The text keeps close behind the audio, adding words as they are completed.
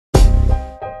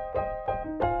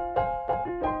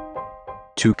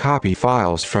To copy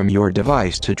files from your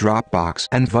device to Dropbox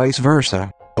and vice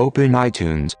versa, open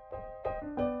iTunes.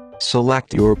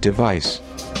 Select your device.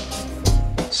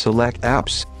 Select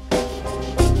Apps.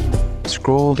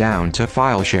 Scroll down to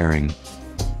File Sharing.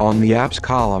 On the Apps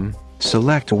column,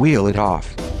 select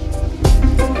WheelitOff.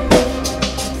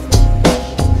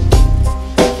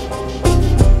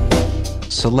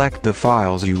 Select the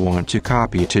files you want to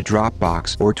copy to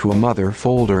Dropbox or to a mother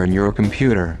folder in your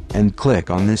computer, and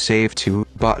click on the Save To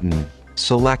button.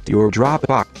 Select your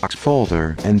Dropbox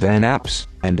folder and then Apps,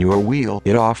 and your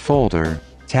WheelitOff folder.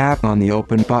 Tap on the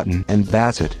Open button and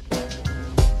that's it.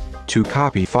 To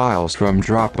copy files from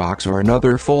Dropbox or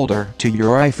another folder to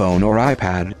your iPhone or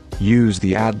iPad, use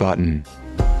the Add button.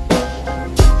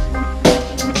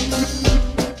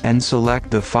 And select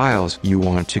the files you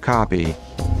want to copy.